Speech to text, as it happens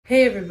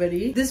Hey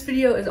everybody, this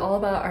video is all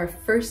about our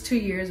first 2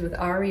 years with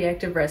our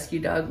reactive rescue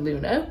dog,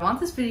 Luna. I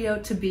want this video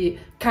to be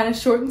kind of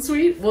short and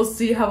sweet. We'll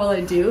see how well I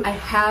do. I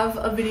have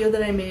a video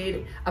that I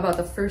made about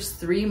the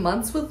first 3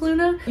 months with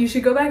Luna. You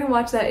should go back and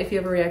watch that if you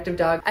have a reactive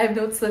dog. I have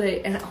notes that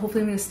and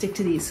hopefully I'm gonna stick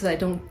to these so that I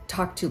don't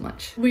talk too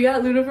much. We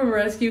got Luna from a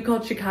rescue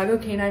called Chicago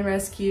Canine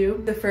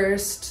Rescue. The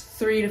first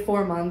 3 to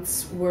 4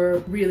 months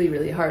were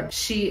really hard.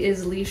 She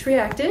is leash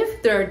reactive.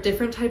 There are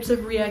different types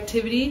of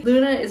reactivity.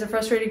 Luna is a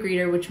frustrated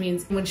greeter, which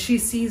means when she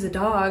sees a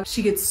dog,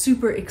 she gets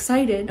super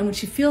excited, and when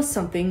she feels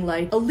something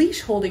like a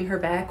leash holding her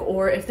back,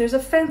 or if there's a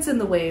fence in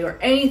the way, or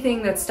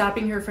anything that's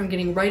stopping her from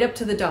getting right up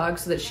to the dog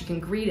so that she can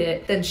greet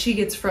it, then she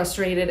gets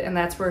frustrated, and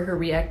that's where her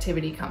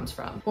reactivity comes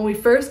from. When we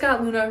first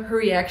got Luna, her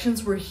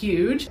reactions were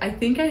huge. I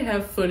think I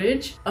have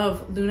footage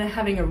of Luna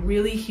having a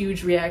really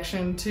huge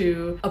reaction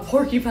to a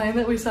porcupine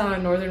that we saw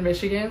in northern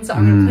Michigan, so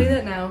I'm gonna play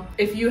that now.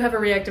 If you have a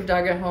reactive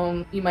dog at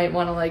home, you might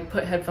want to like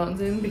put headphones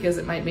in because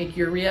it might make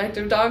your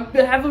reactive dog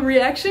have a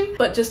reaction.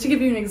 But just to give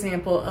you an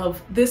example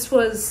of, this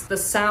was the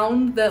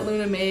sound that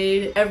Luna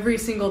made every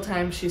single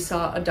time she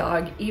saw a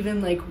dog,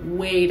 even like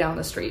way down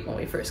the street when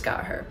we first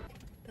got her.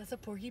 That's a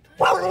porcupine?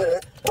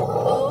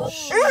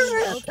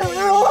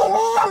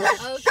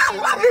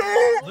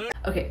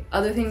 Okay,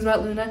 other things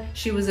about Luna.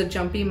 She was a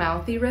jumpy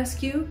mouthy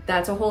rescue.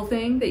 That's a whole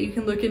thing that you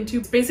can look into.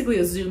 It's basically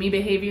a zoomy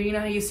behavior. You know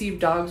how you see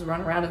dogs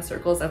run around in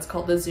circles? That's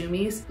called the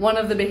zoomies. One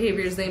of the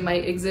behaviors they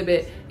might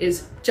exhibit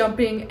is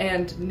jumping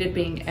and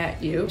nipping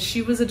at you.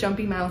 She was a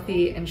jumpy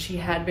mouthy and she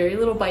had very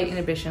little bite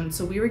inhibition,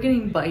 so we were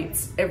getting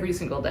bites every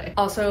single day.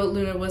 Also,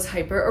 Luna was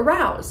hyper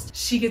aroused.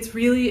 She gets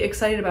really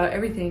excited about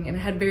everything and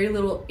had very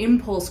little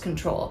impulse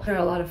control. There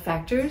are a lot of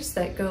factors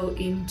that go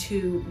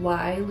into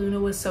why Luna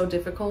was so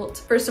difficult.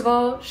 First of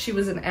all, she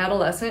was an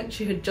adolescent.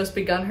 She had just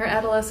begun her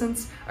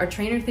adolescence. Our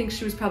trainer thinks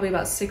she was probably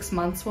about 6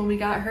 months when we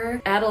got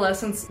her.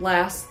 Adolescence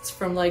lasts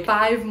from like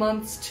 5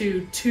 months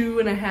to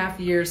 2.5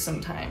 years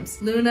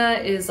sometimes.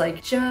 Luna is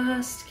like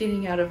just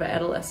getting out of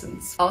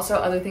adolescence. Also,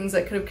 other things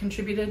that could have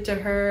contributed to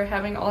her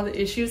having all the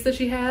issues that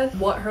she had,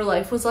 what her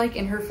life was like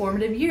in her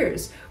formative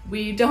years.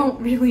 We don't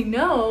really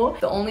know.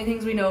 The only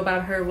things we know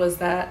about her was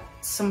that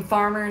some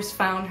farmers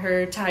found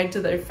her tied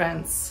to their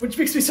fence, which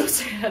makes me so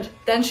sad.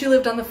 Then she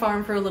lived on the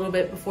farm for a little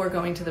bit before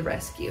going to the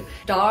rescue.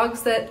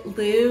 Dogs that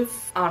live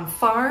on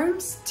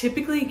farms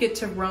typically get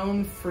to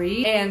roam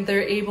free and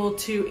they're able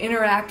to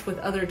interact with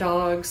other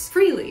dogs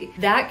freely.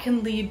 That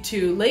can lead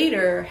to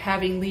later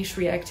having leash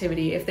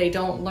reactivity if they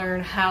don't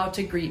learn how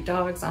to greet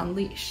dogs on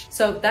leash.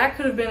 So that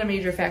could have been a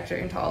major factor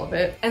into all of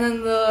it. And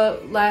then the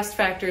last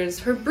factor is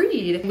her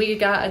breed. We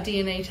got a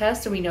DNA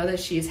test and we know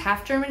that she's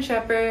half German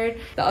Shepherd.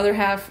 The other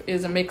half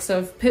is a mix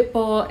of Pit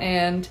Bull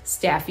and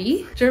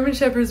Staffy. German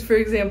Shepherds, for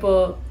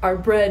example, are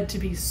bred to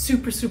be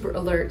super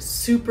alert,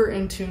 super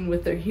in tune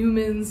with their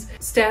humans.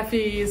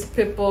 Staffies,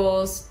 Pit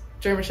Bulls,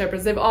 German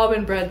Shepherds, they've all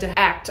been bred to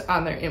act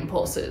on their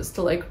impulses,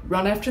 to like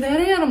run after that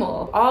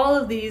animal. All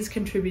of these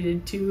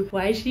contributed to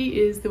why she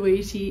is the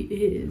way she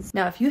is.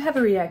 Now, if you have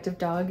a reactive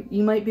dog,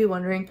 you might be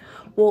wondering,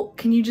 well,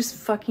 can you just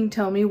fucking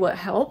tell me what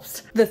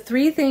helps? The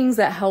 3 things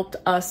that helped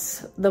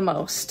us the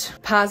most: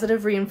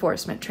 positive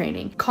reinforcement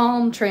training,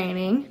 calm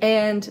training,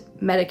 and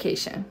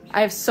medication.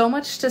 I have so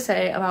much to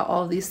say about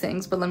all of these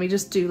things, but let me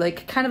just do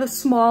like kind of a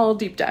small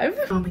deep dive.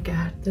 Oh my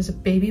God, there's a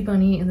baby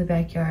bunny in the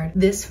backyard.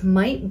 This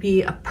might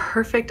be a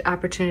perfect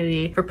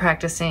opportunity for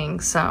practicing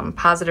some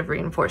positive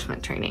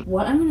reinforcement training.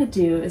 What I'm gonna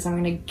do is I'm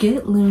gonna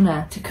get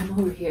Luna to come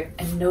over here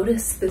and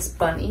notice this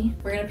bunny.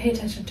 We're gonna pay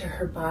attention to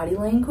her body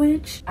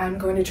language. I'm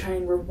going to try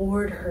and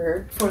reward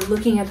her for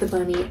looking at the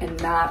bunny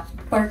and not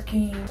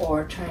barking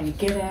or trying to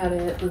get at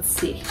it. Let's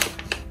see.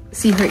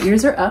 See, her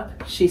ears are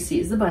up. She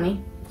sees the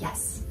bunny.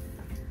 Yes.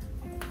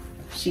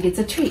 She gets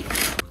a treat.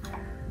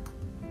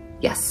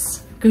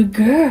 Yes. Good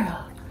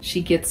girl.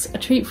 She gets a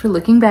treat for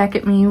looking back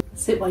at me.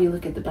 Sit while you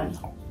look at the bunny.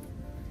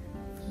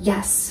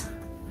 Yes.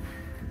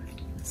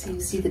 So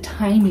you see the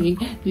timing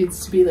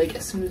needs to be like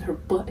as soon as her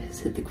butt has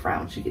hit the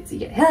ground, she gets a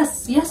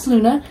yes. Yes,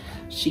 Luna.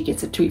 She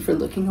gets a treat for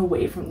looking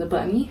away from the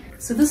bunny.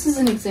 So this is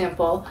an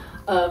example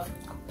of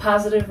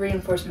positive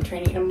reinforcement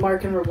training and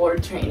mark and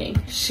reward training.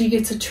 She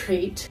gets a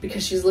treat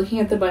because she's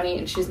looking at the bunny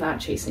and she's not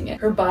chasing it.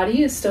 Her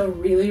body is still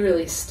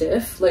really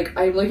stiff. Like,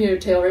 I'm looking at her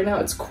tail right now,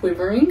 it's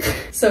quivering.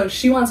 So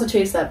she wants to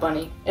chase that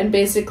bunny. And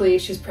basically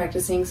she's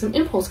practicing some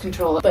impulse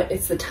control, but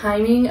it's the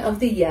timing of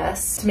the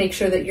yes to make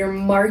sure that you're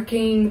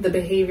marking the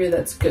behavior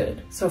that's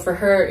good. So for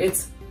her,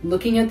 it's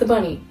looking at the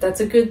bunny. That's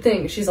a good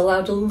thing. She's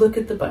allowed to look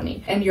at the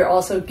bunny. And you're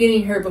also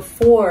getting her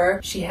before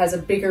she has a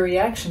bigger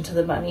reaction to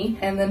the bunny.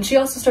 And then she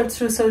also starts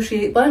to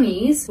associate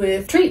bunnies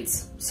with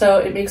treats. So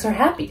it makes her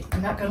happy.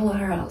 I'm not gonna let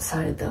her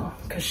outside though,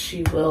 because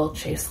she will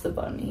chase the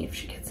bunny if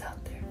she gets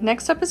out there.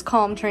 Next up is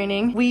calm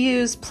training. We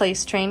use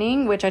place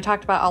training, which I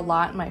talked about a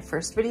lot in my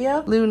first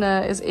video.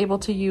 Luna is able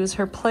to use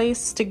her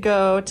place to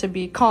go to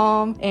be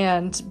calm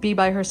and be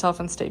by herself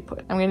and stay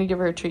put. I'm gonna give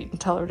her a treat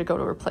and tell her to go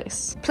to her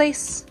place.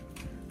 Place.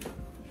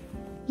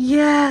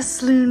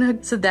 Yes,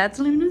 Luna. So that's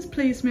Luna's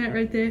placemat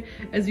right there.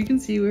 As you can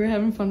see, we were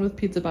having fun with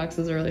pizza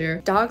boxes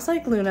earlier. Dogs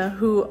like Luna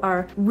who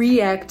are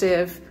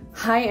reactive,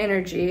 high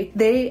energy,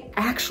 they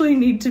actually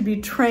need to be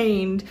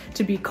trained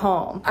to be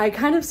calm. I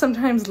kind of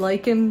sometimes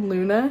liken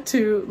Luna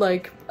to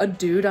like a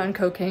dude on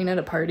cocaine at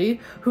a party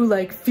who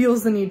like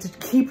feels the need to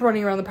keep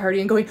running around the party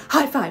and going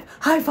high five,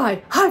 high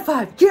five, high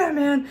five, yeah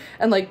man,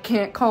 and like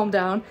can't calm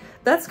down.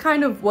 That's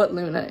kind of what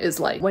Luna is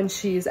like when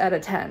she's at a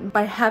 10.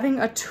 By having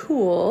a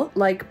tool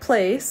like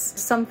Place,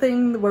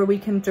 something where we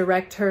can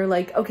direct her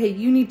like, okay,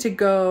 you need to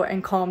go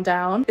and calm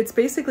down. It's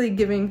basically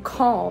giving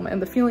calm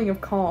and the feeling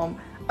of calm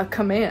a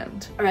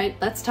command. All right,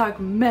 let's talk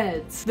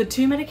meds. The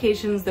two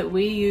medications that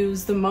we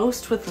use the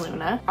most with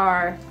Luna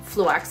are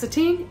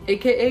fluoxetine,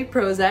 aka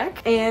Prozac,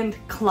 and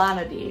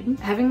clonidine.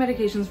 Having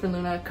medications for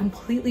Luna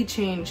completely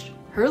changed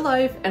her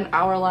life and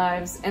our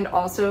lives, and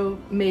also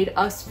made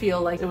us feel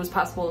like it was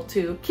possible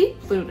to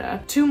keep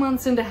Luna. 2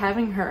 months into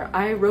having her,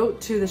 I wrote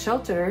to the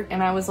shelter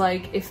and I was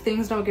like, if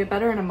things don't get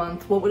better in a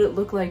month, what would it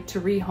look like to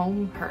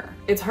rehome her?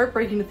 It's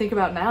heartbreaking to think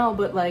about now,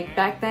 but like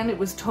back then it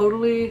was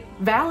totally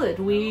valid.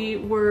 We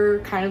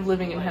were kind of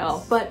living in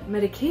hell. But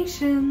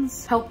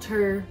medications helped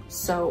her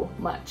so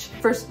much.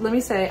 First, let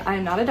me say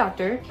I'm not a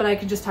doctor, but I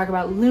could just talk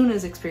about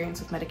Luna's experience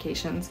with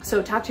medications.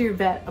 So talk to your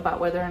vet about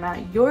whether or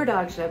not your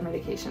dog should have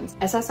medications.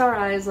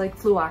 SSRI like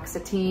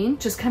fluoxetine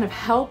just kind of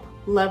help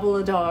level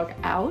a dog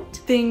out.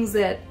 Things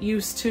that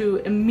used to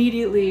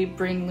immediately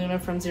bring Luna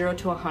from 0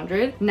 to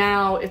 100.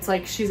 Now it's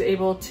like she's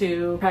able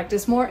to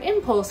practice more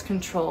impulse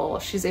control.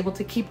 She's able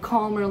to keep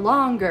calmer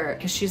longer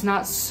because she's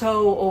not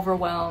so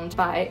overwhelmed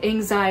by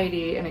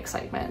anxiety and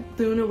excitement.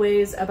 Luna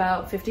weighs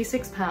about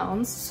 56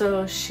 pounds,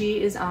 so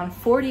she is on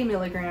 40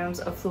 milligrams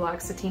of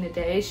fluoxetine a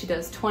day. She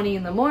does 20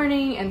 in the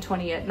morning and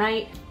 20 at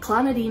night.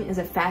 Clonidine is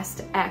a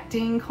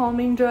fast-acting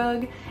calming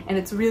drug, and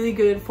it's really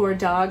good for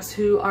dogs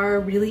who are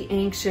really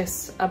anxious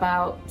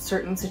about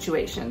certain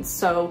situations.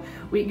 So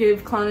we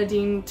give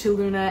clonidine to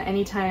Luna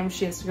anytime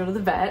she has to go to the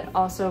vet,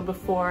 also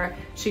before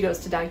she goes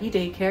to doggy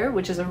daycare,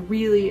 which is a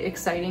really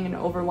exciting and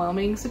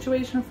overwhelming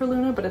situation for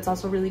Luna, but it's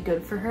also really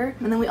good for her.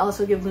 And then we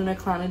also give Luna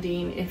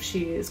clonidine if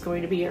she is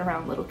going to be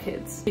around little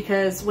kids,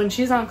 because when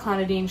she's on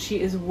clonidine, she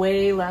is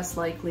way less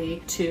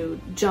likely to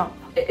jump.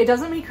 It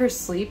doesn't make her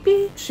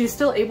sleepy. She's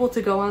still able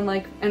to go on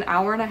like an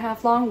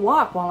hour-and-a-half long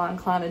walk while on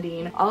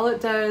clonidine. All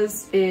it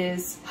does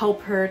is help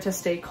her to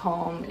stay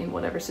calm in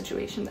whatever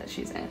situation that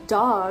she's in.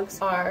 Dogs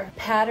are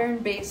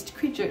pattern-based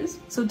creatures.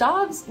 So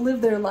dogs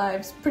live their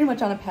lives pretty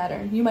much on a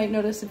pattern. You might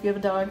notice if you have a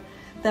dog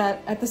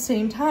that at the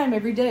same time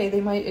every day they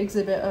might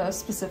exhibit a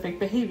specific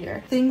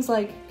behavior. Things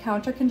like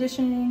counter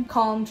conditioning,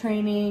 calm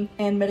training,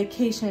 and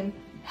medication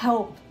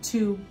help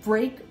to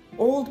break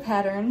old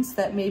patterns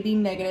that may be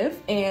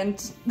negative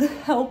and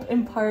help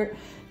impart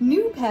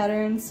new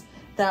patterns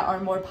that are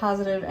more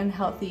positive and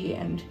healthy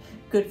and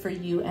good for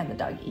you and the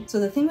doggy. So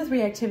the thing with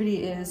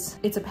reactivity is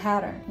it's a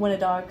pattern. When a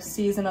dog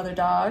sees another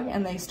dog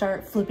and they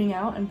start flipping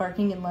out and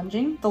barking and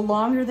lunging, the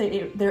longer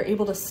they're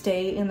able to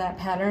stay in that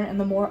pattern and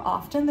the more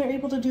often they're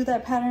able to do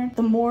that pattern,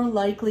 the more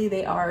likely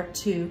they are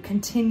to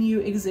continue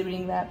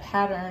exhibiting that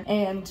pattern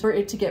and for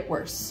it to get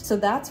worse. So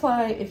that's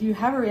why if you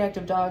have a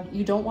reactive dog,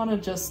 you don't want to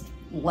just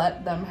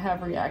let them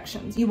have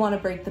reactions. You want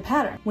to break the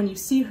pattern. When you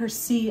see her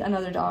see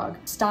another dog,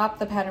 stop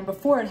the pattern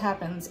before it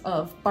happens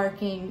of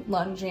barking,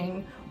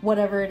 lunging,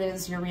 whatever it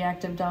is your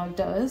reactive dog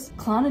does.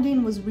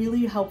 Clonidine was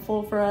really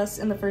helpful for us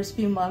in the first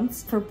few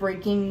months for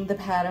breaking the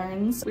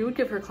patterns. We would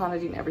give her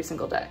clonidine every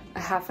single day, a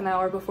half an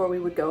hour before we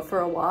would go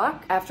for a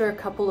walk. After a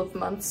couple of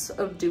months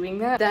of doing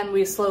that, then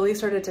we slowly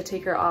started to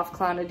take her off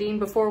clonidine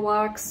before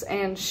walks,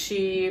 and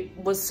she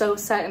was so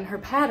set in her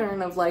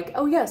pattern of like,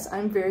 oh yes,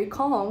 I'm very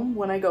calm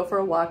when I go for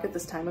a walk at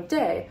this time of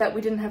day, that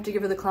we didn't have to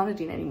give her the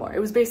clonidine anymore. It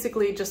was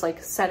basically just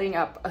like setting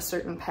up a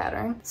certain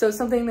pattern. So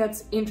something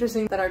that's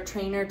interesting that our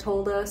trainer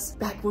told us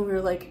back when we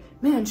were like,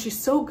 man,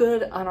 she's so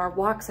good on our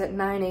walks at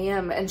 9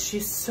 a.m. and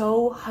she's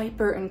so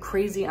hyper and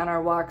crazy on our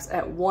walks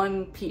at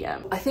 1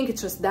 p.m. I think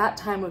it's just that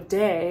time of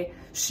day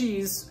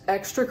she's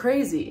extra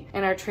crazy.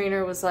 And our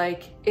trainer was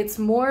like, it's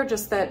more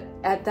just that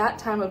at that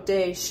time of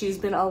day she's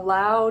been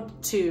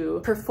allowed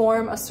to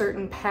perform a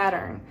certain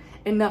pattern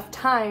enough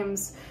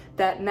times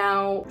that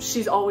now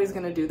she's always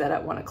gonna do that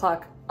at 1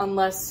 o'clock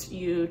unless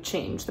you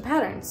change the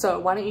pattern. So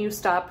why don't you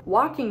stop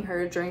walking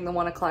her during the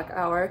 1 o'clock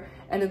hour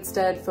and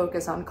instead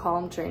focus on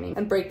calm training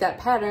and break that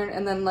pattern,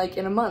 and then like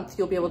in a month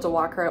you'll be able to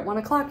walk her at 1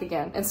 o'clock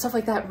again. And stuff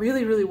like that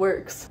really, really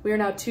works. We are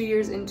now 2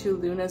 years into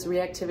Luna's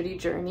reactivity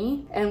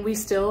journey and we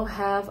still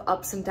have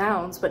ups and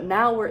downs, but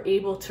now we're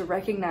able to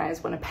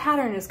recognize when a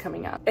pattern is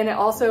coming up. And it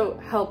also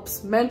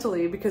helps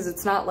mentally because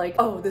it's not like,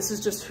 oh, this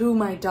is just who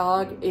my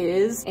dog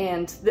is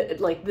and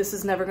like this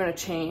is never gonna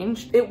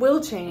change. It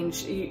will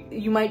change.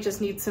 You might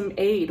just need some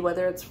aid,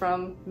 whether it's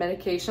from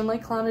medication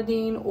like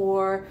clonidine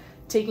or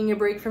taking a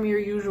break from your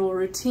usual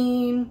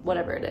routine,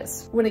 whatever it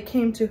is. When it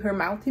came to her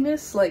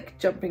mouthiness, like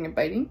jumping and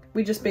biting,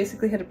 we just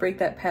basically had to break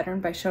that pattern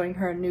by showing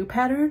her a new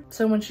pattern.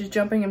 So when she's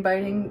jumping and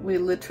biting, we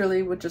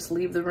literally would just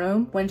leave the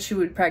room. When she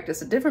would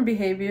practice a different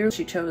behavior,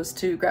 she chose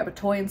to grab a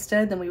toy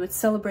instead, then we would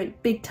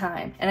celebrate big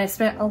time. And I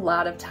spent a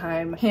lot of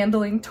time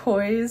handling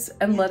toys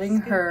and letting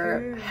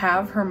her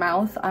have her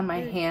mouth on my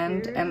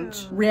hand and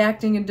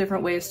reacting in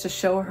different ways to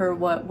show her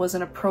what was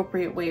an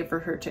appropriate way for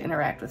her to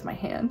interact with my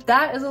hand.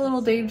 That is a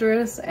little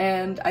dangerous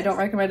and I don't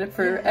recommend it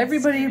for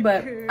everybody,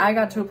 but I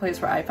got to a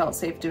place where I felt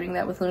safe doing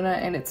that with Luna,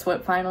 and it's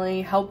what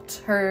finally helped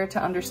her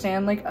to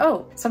understand, like,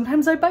 oh,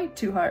 sometimes I bite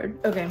too hard.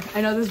 Okay,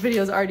 I know this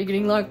video is already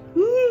getting long.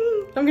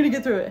 I'm gonna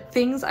get through it.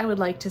 Things I would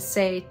like to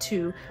say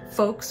to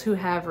folks who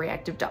have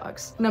reactive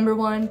dogs. Number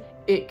one,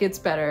 it gets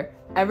better.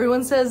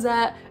 Everyone says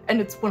that, and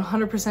it's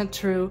 100%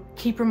 true.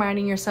 Keep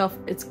reminding yourself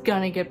it's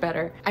gonna get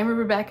better. I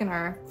remember back in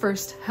our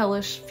first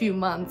hellish few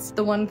months,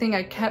 the one thing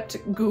I kept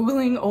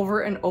Googling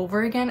over and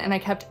over again, and I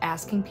kept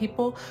asking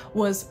people,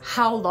 was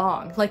how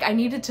long? Like, I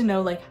needed to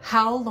know, like,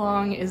 how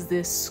long is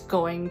this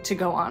going to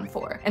go on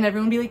for? And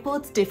everyone would be like, well,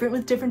 it's different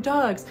with different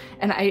dogs.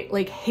 And I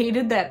like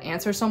hated that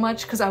answer so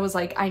much because I was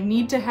like, I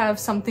need to have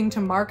something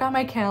to mark on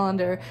my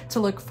calendar to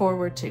look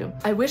forward to.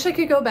 I wish I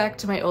could go back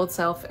to my old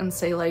self and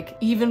say, like,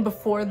 even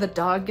before the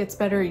dog gets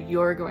better,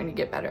 you're going to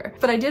get better.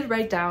 But I did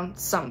write down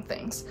some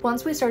things.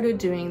 Once we started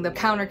doing the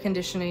counter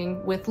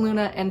conditioning with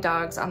Luna and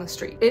dogs on the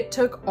street, it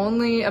took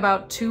only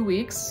about 2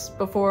 weeks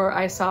before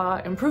I saw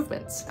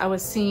improvements. I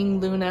was seeing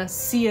Luna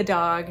see a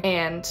dog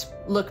and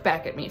look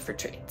back at me for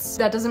treats.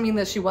 That doesn't mean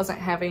that she wasn't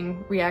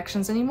having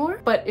reactions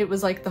anymore, but it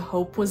was like the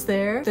hope was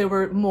there. There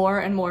were more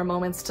and more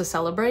moments to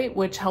celebrate,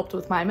 which helped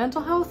with my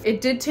mental health.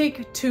 It did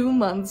take 2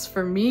 months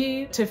for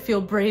me to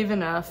feel brave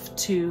enough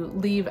to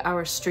leave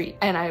our street.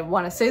 And I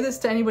want to say this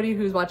to anybody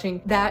who's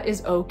watching, that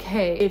is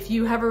okay. If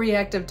you have a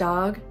reactive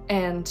dog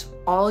and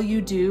all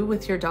you do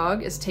with your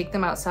dog is take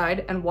them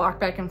outside and walk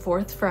back and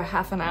forth for a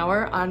half an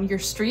hour on your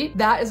street,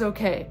 that is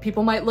okay.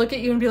 People might look at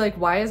you and be like,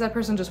 why is that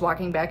person just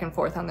walking back and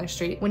forth on their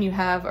street? When you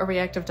have a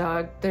reactive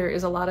dog, there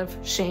is a lot of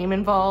shame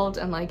involved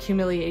and like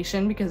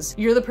humiliation because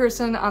you're the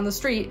person on the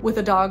street with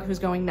a dog who's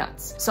going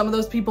nuts. Some of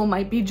those people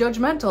might be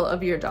judgmental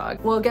of your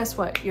dog. Well, guess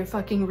what? You're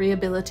fucking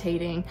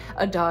rehabilitating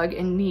a dog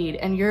in need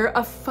and you're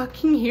a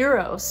fucking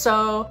hero.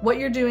 So what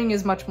you're doing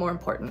is much more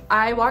important.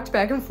 I walked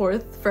back and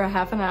forth for a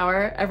half an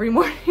hour every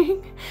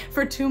morning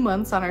for 2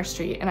 months on our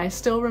street, and I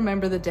still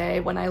remember the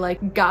day when I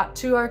like got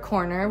to our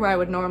corner where I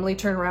would normally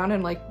turn around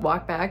and like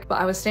walk back, but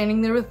I was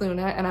standing there with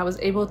Luna and I was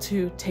able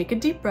to take a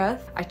deep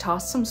breath. I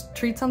tossed some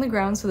treats on the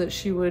ground so that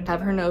she would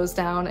have her nose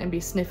down and be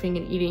sniffing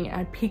and eating,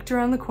 and I peeked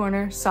around the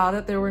corner, saw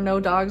that there were no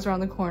dogs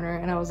around the corner,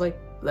 and I was like,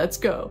 let's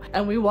go.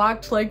 And we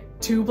walked like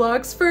 2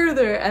 blocks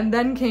further and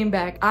then came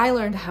back. I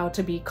learned how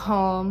to be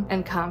calm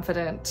and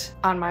confident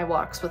on my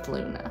walks with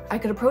Luna. I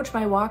could approach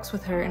my walks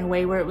with her in a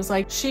way where it was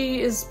like,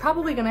 she is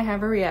probably gonna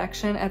have a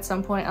reaction at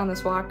some point on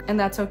this walk, and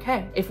that's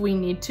okay. If we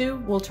need to,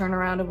 we'll turn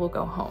around and we'll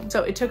go home.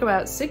 So it took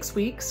about 6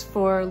 weeks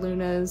for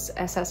Luna's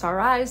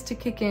SSRIs to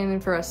kick in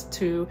and for us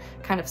to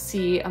kind of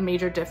see a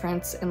major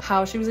difference in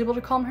how she was able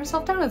to calm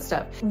herself down and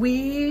stuff.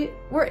 We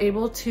were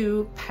able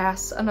to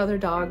pass another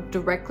dog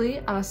directly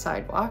on a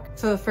sidewalk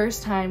for the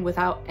first time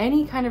without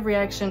any kind of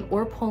reaction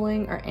or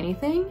pulling or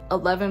anything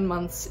 11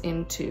 months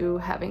into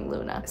having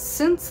Luna.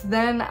 Since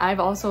then,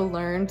 I've also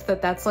learned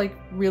that that's like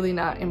really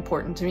not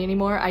important to me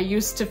anymore. I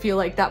used to feel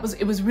like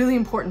it was really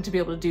important to be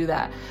able to do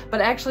that,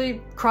 but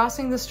actually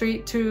crossing the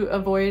street to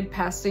avoid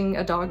passing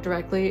a dog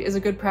directly is a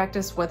good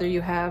practice whether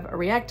you have a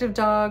reactive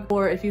dog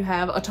or if you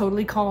have a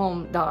totally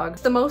calm dog.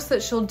 The most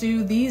that she'll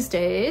do these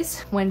days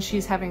when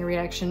she's having a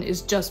reaction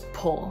is just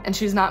pull, and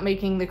she's not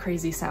making the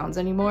crazy sounds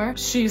anymore.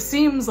 She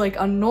seems like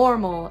a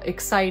normal,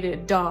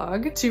 excited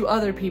dog to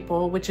other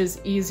people, which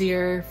is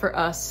easier for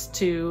us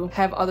to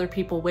have other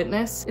people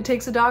witness. It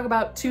takes a dog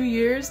about 2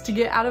 years to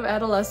get out of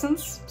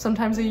adolescence,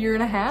 sometimes a year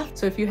and a half.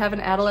 So if you have an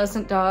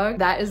adolescent dog,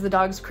 that is the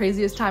dog's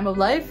craziest time of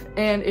life,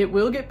 and it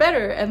will get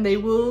better and they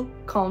will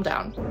calm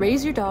down.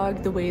 Raise your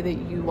dog the way that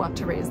you want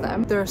to raise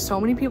them. There are so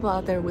many people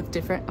out there with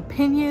different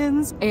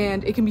opinions,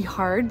 and it can be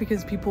hard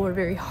because people are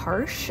very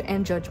harsh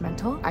and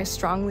judgmental. I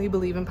strongly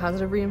believe in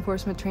positive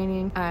reinforcement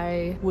training.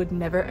 I would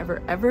never,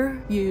 ever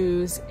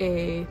use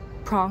a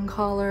prong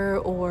collar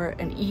or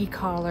an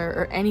e-collar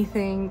or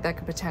anything that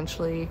could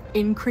potentially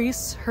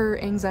increase her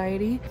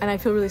anxiety, and I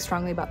feel really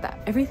strongly about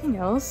that. Everything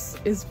else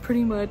is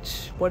pretty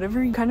much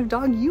whatever kind of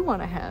dog you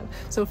want to have.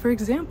 So for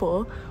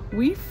example,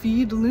 we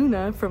feed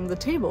Luna from the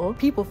table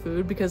people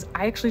food because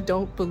I actually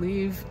don't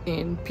believe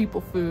in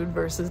people food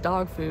versus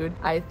dog food.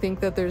 I think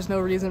that there's no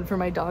reason for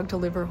my dog to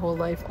live her whole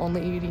life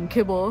only eating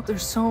kibble.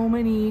 There's so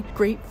many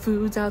great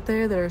foods out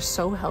there that are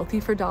so healthy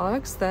for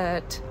dogs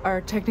that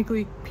are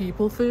technically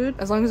people food.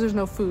 As long as there's there's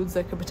no foods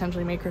that could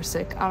potentially make her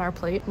sick on our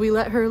plate. We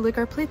let her lick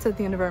our plates at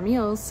the end of our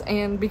meals,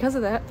 and because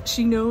of that,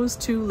 she knows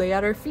to lay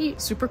at our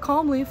feet super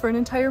calmly for an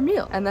entire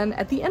meal. And then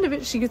at the end of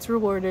it, she gets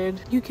rewarded.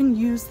 You can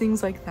use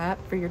things like that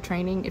for your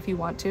training if you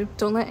want to.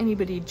 Don't let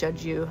anybody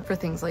judge you for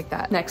things like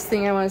that. Next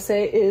thing I want to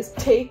say is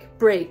take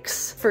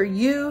breaks. For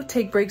you,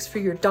 take breaks for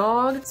your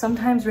dog.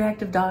 Sometimes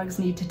reactive dogs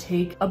need to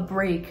take a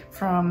break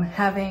from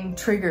having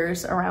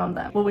triggers around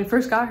them. When we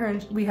first got her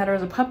and we had her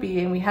as a puppy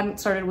and we hadn't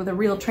started with a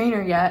real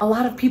trainer yet, a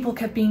lot of people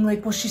kept being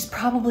like, well, she's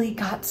probably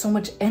got so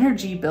much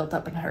energy built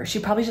up in her. She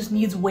probably just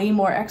needs way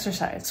more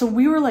exercise. So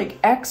we were like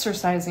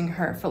exercising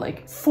her for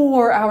like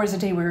 4 hours a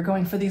day. We were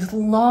going for these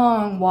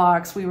long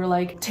walks. We were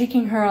like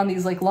taking her on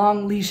these like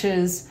long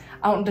leashes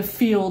out into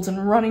fields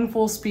and running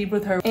full speed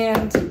with her,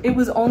 and it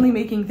was only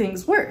making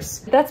things worse.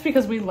 That's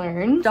because we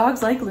learned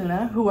dogs like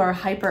Luna, who are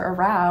hyper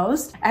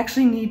aroused,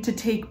 actually need to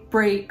take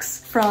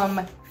breaks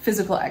from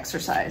physical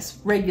exercise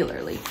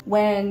regularly.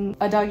 When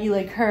a doggy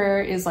like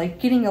her is like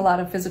getting a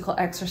lot of physical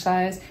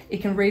exercise,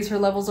 it can raise her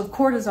levels of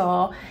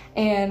cortisol,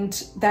 and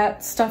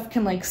that stuff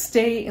can like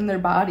stay in their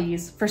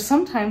bodies for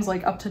sometimes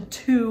like up to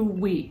 2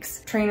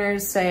 weeks.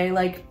 Trainers say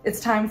like it's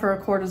time for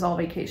a cortisol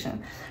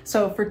vacation.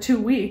 So for 2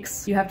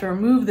 weeks, you have to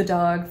remove the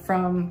dog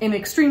from, in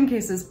extreme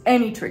cases,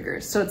 any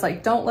triggers. So it's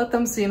like, don't let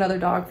them see another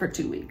dog for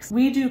 2 weeks.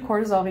 We do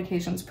cortisol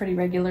vacations pretty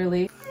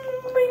regularly.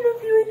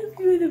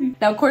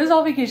 Now,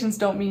 cortisol vacations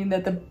don't mean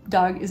that the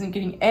dog isn't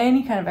getting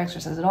any kind of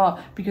exercise at all,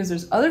 because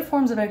there's other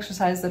forms of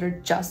exercise that are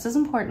just as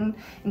important,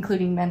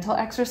 including mental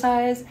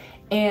exercise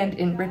and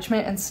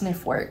enrichment and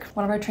sniff work.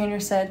 One of our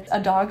trainers said a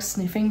dog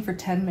sniffing for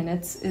 10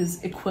 minutes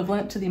is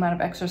equivalent to the amount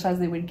of exercise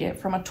they would get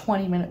from a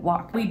 20-minute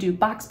walk. We do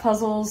box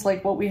puzzles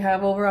like what we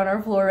have over on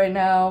our floor right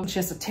now. She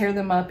has to tear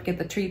them up, get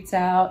the treats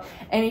out,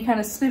 any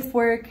kind of sniff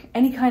work,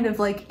 any kind of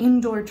like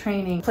indoor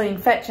training, playing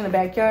fetch in the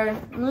backyard.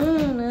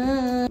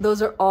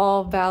 Those are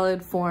all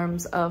valid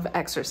forms of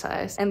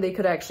exercise, and they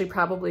could actually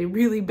probably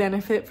really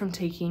benefit from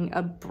taking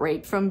a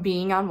break from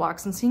being on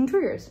walks and seeing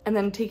triggers. And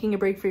then taking a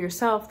break for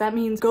yourself, that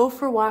means go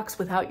for walks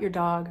without your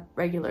dog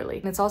regularly.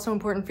 And it's also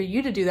important for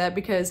you to do that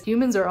because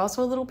humans are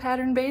also a little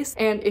pattern-based,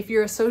 and if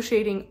you're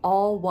associating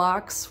all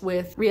walks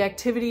with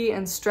reactivity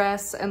and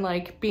stress and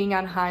like being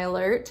on high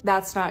alert,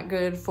 that's not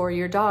good for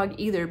your dog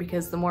either,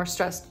 because the more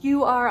stressed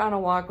you are on a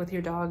walk with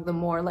your dog, the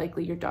more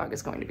likely your dog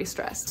is going to be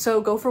stressed.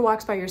 So go for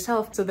walks by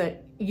yourself so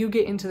that you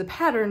get into the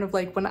pattern of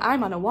like, when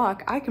I'm on a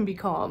walk, I can be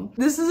calm.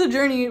 This is a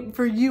journey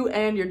for you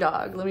and your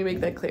dog. Let me make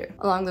that clear.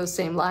 Along those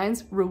same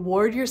lines,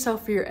 reward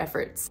yourself for your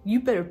efforts. You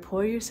better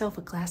pour yourself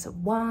a glass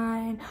of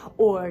wine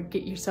or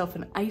get yourself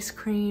an ice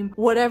cream,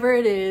 whatever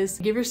it is,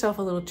 give yourself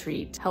a little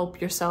treat.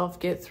 Help yourself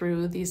get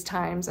through these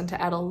times and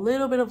to add a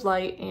little bit of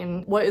light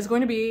in what is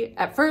going to be,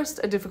 at first,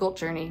 a difficult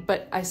journey,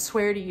 but I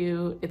swear to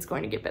you, it's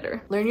going to get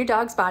better. Learn your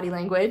dog's body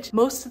language.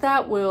 Most of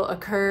that will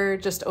occur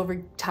just over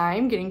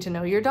time, getting to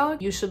know your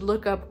dog. You should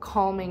look up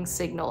calming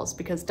signals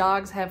because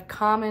dogs have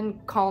common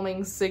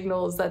calming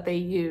signals that they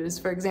use.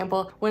 For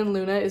example, when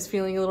Luna is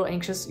feeling a little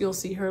anxious, you'll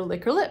see her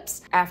lick her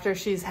lips. After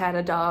she's had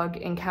a dog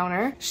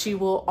encounter, she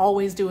will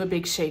always do a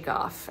big shake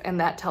off, and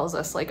that tells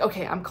us like,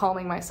 okay, I'm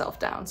calming myself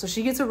down. So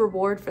she gets a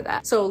reward for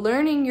that. So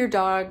learning your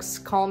dog's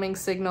calming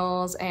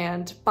signals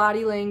and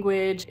body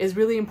language is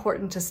really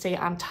important to stay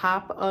on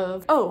top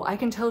of. Oh, I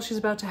can tell she's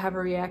about to have a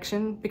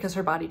reaction because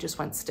her body just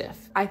went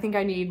stiff. I think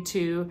I need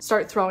to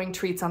start throwing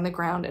treats on the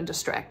ground and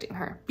distracting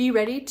her. Be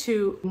ready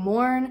to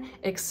mourn,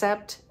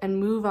 accept, and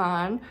move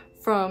on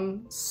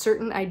from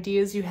certain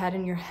ideas you had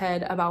in your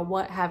head about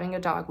what having a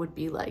dog would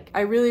be like. I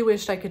really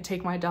wished I could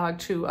take my dog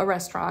to a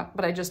restaurant,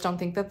 but I just don't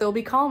think that they'll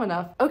be calm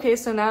enough. Okay,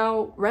 so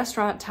now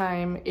restaurant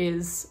time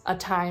is a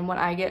time when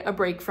I get a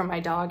break from my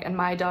dog and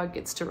my dog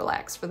gets to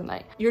relax for the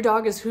night. Your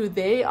dog is who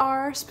they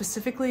are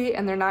specifically,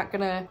 and they're not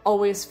gonna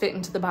always fit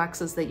into the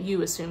boxes that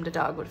you assumed a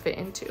dog would fit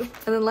into.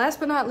 And then last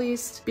but not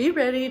least, be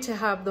ready to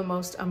have the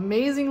most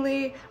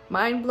amazingly,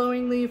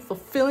 mind-blowingly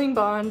fulfilling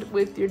bond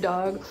with your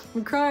dog.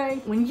 I'm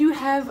crying. When you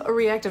have a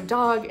reactive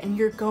dog and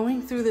you're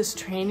going through this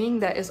training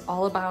that is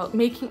all about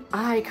making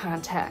eye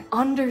contact,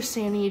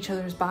 understanding each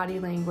other's body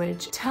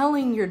language,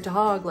 telling your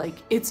dog like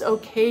it's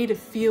okay to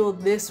feel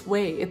this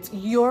way,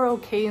 you're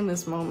okay in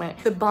this moment,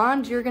 the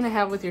bond you're gonna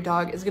have with your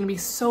dog is gonna be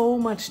so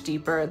much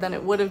deeper than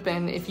it would have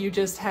been if you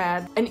just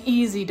had an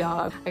easy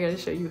dog. I gotta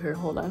show you her,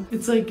 hold on.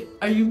 It's like,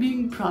 are you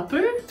being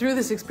proper? Through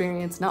this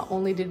experience, not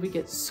only did we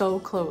get so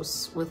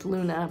close with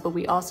Luna, but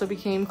we also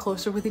became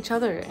closer with each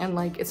other, and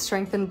like it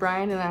strengthened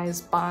Brian and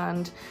I's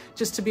bond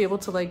just to be able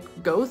to like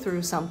go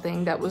through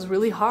something that was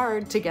really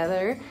hard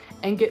together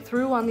and get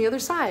through on the other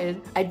side.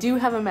 I do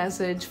have a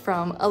message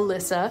from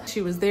Alyssa.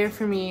 She was there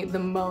for me the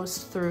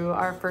most through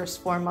our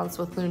first 4 months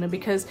with Luna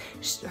because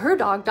her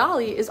dog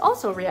Dolly is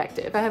also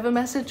reactive. I have a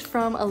message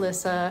from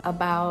Alyssa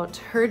about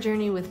her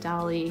journey with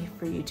Dolly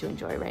for you to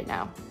enjoy right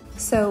now.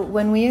 So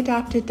when we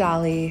adopted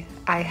Dolly,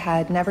 I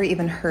had never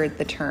even heard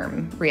the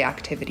term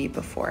reactivity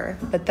before.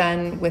 But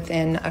then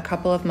within a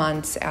couple of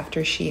months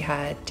after she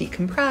had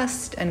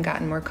decompressed and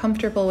gotten more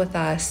comfortable with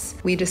us,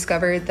 we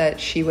discovered that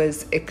she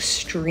was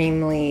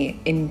extremely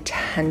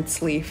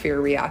intensely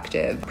fear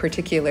reactive,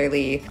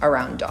 particularly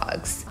around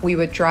dogs. We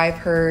would drive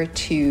her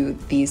to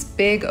these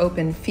big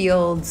open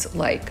fields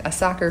like a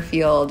soccer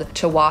field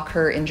to walk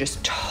her in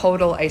just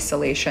total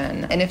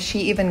isolation. And if she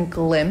even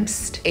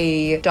glimpsed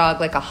a dog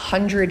like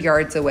 100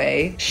 yards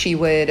away, she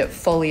would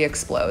fully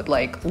explode,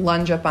 like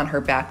lunge up on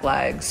her back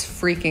legs,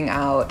 freaking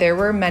out. There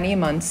were many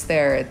months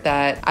there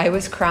that I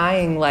was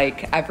crying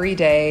like every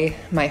day.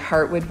 My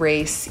heart would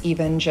race,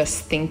 even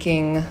just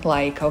thinking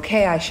like,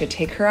 okay, I should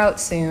take her out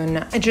soon.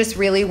 It just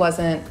really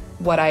wasn't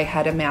what I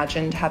had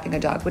imagined having a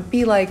dog would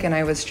be like, and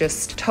I was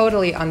just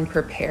totally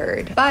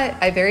unprepared. But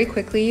I very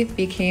quickly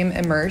became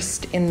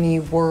immersed in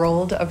the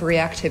world of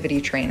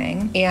reactivity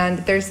training. And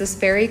there's this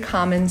very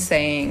common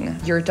saying,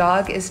 your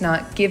dog is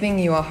not giving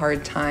you a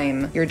hard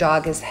time, your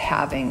dog is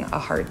having a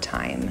hard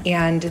time.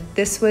 And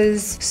this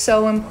was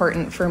so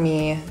important for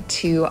me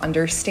to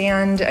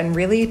understand and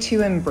really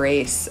to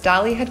embrace.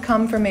 Dolly had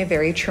come from a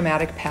very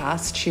traumatic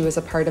past. She was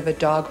a part of a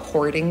dog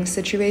hoarding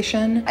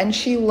situation, and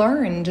she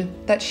learned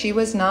that she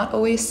was not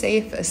always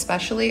safe,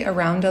 especially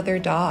around other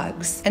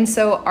dogs. And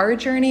so our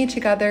journey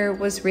together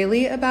was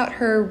really about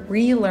her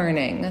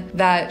relearning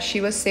that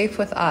she was safe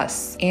with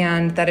us,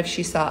 and that if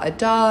she saw a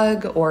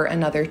dog or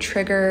another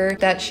trigger,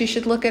 that she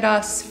should look at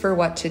us for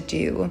what to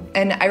do.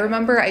 And I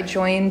remember I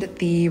joined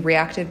the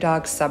Reactive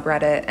Dogs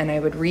subreddit, and I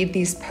would read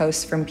these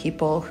posts from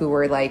people who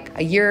were like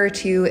a year or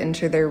two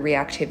into their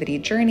reactivity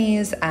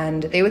journeys,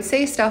 and they would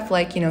say stuff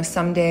like, you know,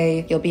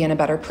 someday you'll be in a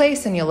better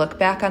place and you'll look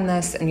back on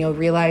this and you'll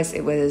realize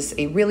it was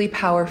a really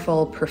powerful,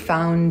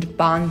 profound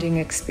bonding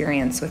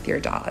experience with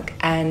your dog.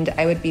 And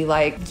I would be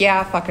like,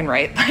 yeah, fucking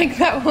right. Like,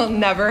 that will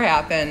never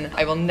happen.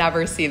 I will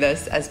never see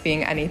this as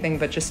being anything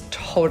but just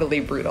totally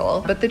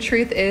brutal. But the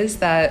truth is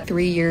that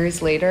 3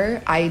 years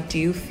later, I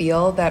do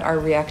feel that our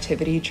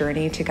reactivity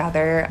journey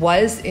together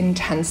was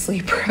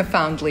intensely,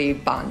 profoundly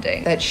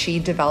bonding. That she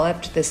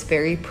developed this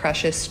very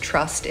precious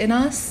trust in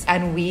us,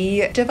 and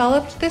we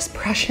developed this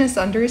precious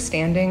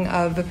understanding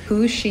of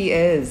who she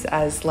is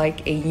as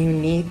like a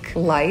unique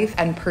life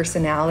and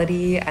personality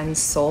and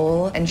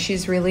soul. And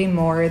she's really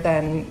more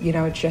than, you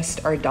know,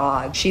 just our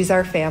dog. She's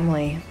our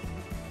family.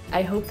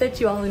 I hope that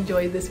you all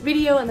enjoyed this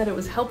video and that it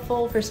was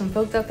helpful for some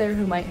folks out there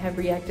who might have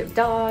reactive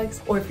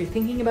dogs, or if you're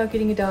thinking about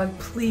getting a dog,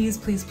 please,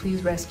 please,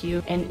 please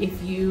rescue. And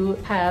if you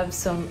have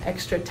some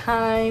extra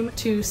time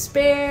to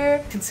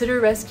spare, consider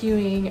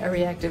rescuing a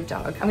reactive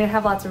dog. I'm gonna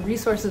have lots of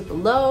resources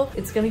below.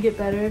 It's gonna get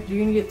better. You're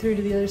gonna get through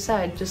to the other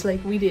side, just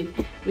like we did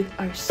with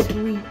our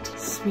sweet,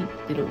 sweet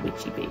little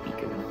witchy baby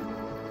girl.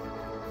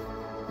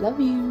 Love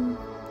you.